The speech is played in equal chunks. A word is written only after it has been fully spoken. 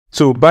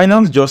So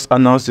Binance just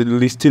announced the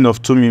listing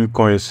of two meme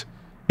coins,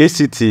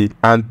 ACT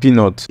and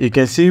Peanut. You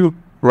can see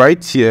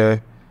right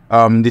here,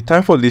 the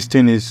time for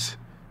listing is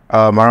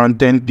around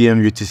 10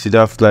 p.m. UTC.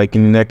 That's like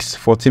in the next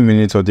 40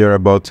 minutes or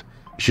thereabout.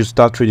 You should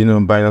start trading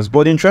on Binance.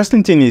 But the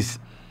interesting thing is,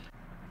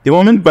 the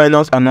moment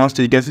Binance announced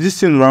it, you can see this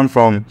thing ran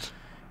from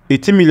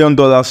 $80 million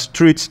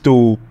straight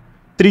to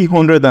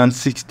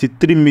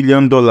 $363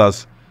 million.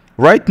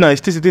 Right now,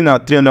 it's still sitting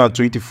at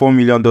 $324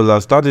 million.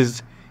 That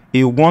is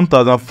a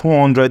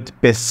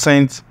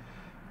 1,400%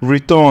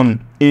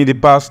 return in the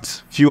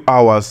past few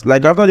hours.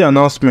 Like after the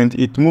announcement,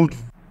 it moved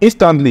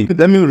instantly.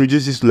 Let me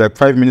reduce this to like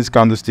 5 minutes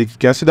candlestick. You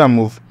can see that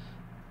move.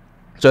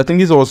 So I think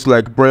this was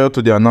like prior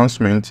to the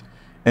announcement,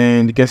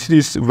 and you can see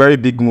this very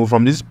big move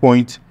from this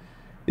point.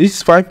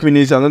 It's 5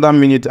 minutes, another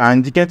minute,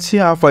 and you can see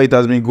how far it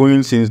has been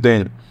going since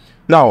then.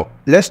 Now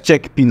let's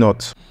check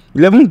Peanut.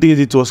 11 days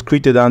it was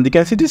created, and you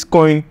can see this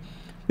coin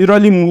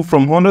literally moved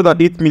from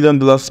 $108 million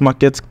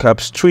market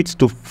cap straight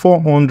to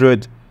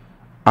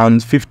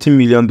 $450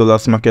 million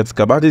market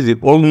cap. That is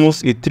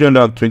almost a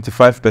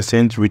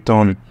 325%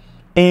 return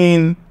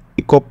in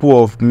a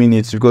couple of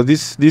minutes, because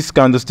this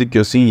candlestick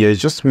you're seeing here is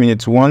just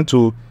minutes 1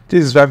 to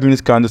this is 5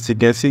 minutes candlestick.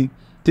 You can see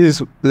this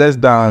is less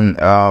than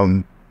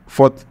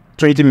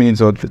 20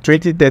 minutes or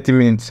 30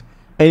 minutes,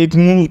 and it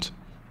moved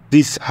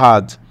this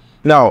hard.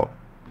 Now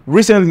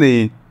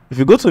recently, if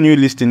you go to new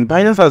listing,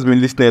 Binance has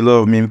been listing a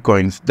lot of meme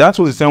coins. That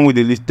was the same way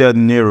they listed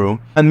Nero,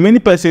 and many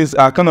persons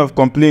are kind of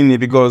complaining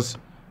because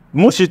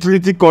most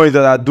utility coins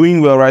that are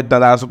doing well right now,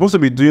 that are supposed to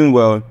be doing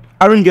well,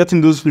 aren't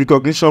getting those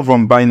recognition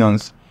from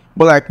Binance.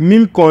 But like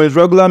meme coins,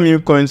 regular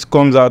meme coins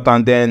comes out,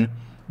 and then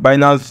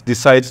Binance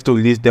decides to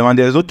list them, and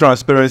there's no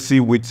transparency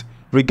with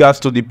regards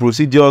to the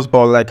procedures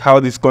or like how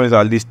these coins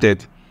are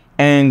listed.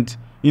 And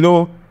you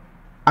know,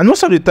 and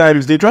most of the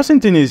times the interesting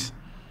thing is,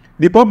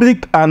 the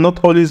public are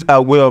not always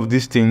aware of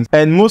these things,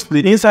 and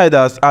mostly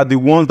insiders are the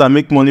ones that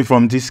make money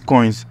from these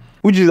coins,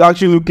 which is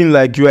actually looking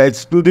like you are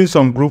excluding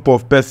some group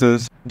of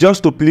persons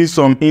just to please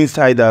some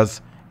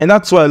insiders. And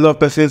that's why a lot of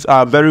persons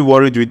are very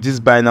worried with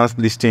these Binance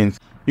listings.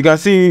 You can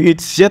see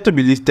it's yet to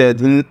be listed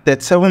in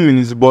 37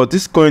 minutes, but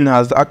this coin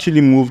has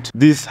actually moved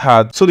this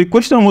hard. So the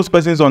question most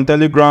persons on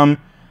Telegram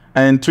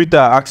and Twitter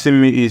are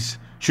asking me is,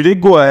 should they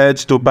go ahead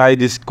to buy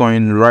this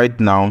coin right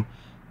now?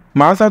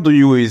 My answer to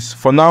you is,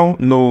 for now,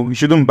 no, you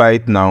shouldn't buy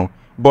it now.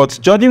 But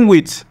judging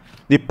with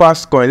the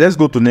past coin, let's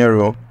go to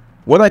Nero.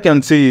 What I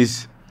can say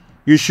is,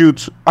 you should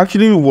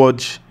actually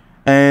watch,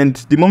 and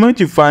the moment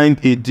you find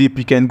a dip,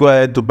 you can go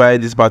ahead to buy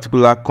these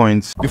particular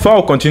coins. Before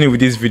I continue with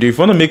this video, if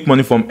you want to make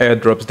money from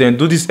airdrops, then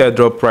do this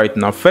airdrop right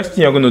now. First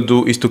thing you're going to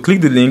do is to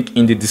click the link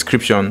in the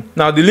description.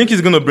 Now the link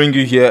is going to bring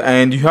you here,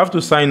 and you have to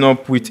sign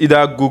up with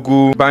either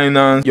Google,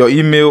 Binance, your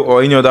email,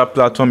 or any other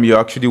platform you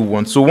actually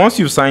want. So once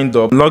you've signed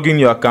up, log in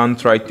your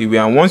account right away,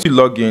 and once you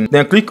log in,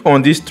 then click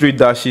on these 3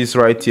 dashes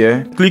right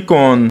here. Click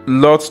on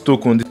lots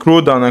token,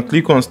 scroll down and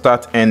click on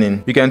start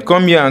earning. You can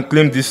come here and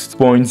claim these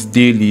points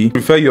daily,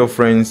 refer your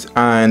friends,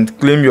 and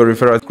claim your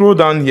referral. Scroll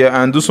down here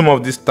and do some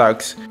of these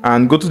tags,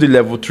 and go to the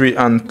level 3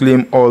 and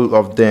claim all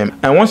of them.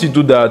 And once you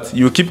do that,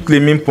 you keep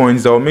claiming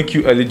points that will make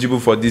you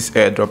eligible for this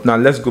airdrop. Now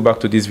let's go back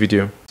to this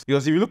video,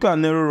 because if you look at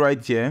Nero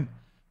right here,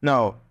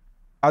 now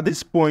at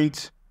this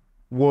point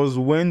was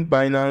when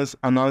Binance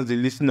announced the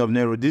listing of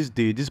Nero. This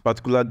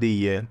particular day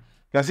here, you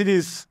can see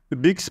this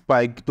big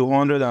spike to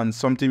 100 and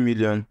something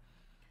million.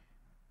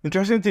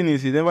 Interesting thing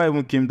is, it never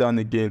even came down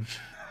again.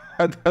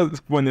 That's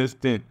the funniest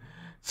thing.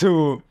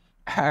 So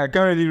I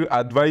can't really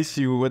advise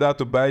you whether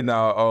to buy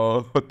now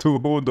or to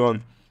hold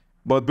on.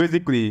 But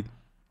basically,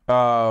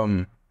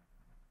 I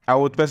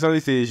would personally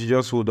say you should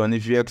just hold on.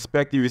 If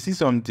you see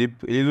some dip,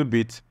 a little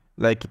bit,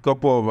 like a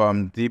couple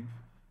of dip,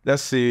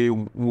 let's say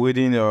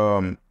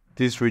within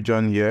this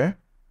region here,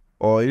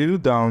 or a little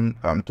down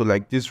to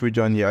like this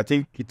region here, I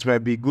think it might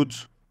be good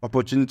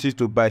opportunity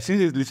to buy.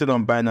 Since it's listed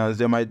on Binance,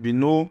 there might be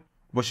no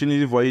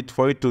opportunity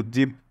for it to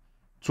dip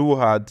too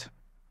hard.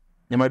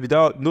 There might be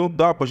that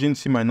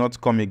opportunity might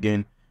not come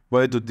again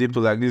for it to dip to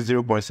like this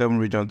 0.7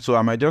 region. So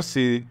I might just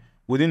say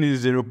within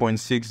this 0.6,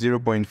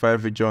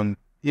 0.5 region,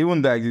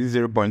 even like this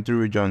 0.3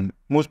 region,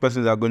 most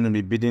persons are going to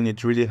be bidding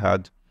it really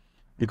hard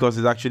because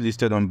it's actually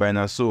listed on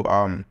Binance. So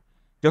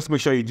just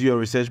make sure you do your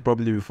research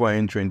properly before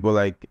entering. But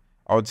like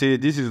I would say,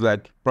 this is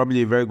like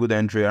probably a very good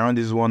entry. Around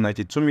this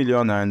 192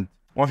 million and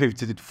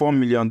 $154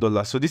 million.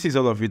 So this is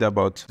all of it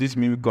about this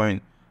meme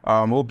coin.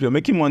 Hope you're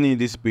making money in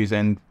this space,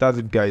 and that's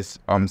it guys.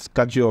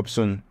 Catch you up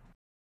soon.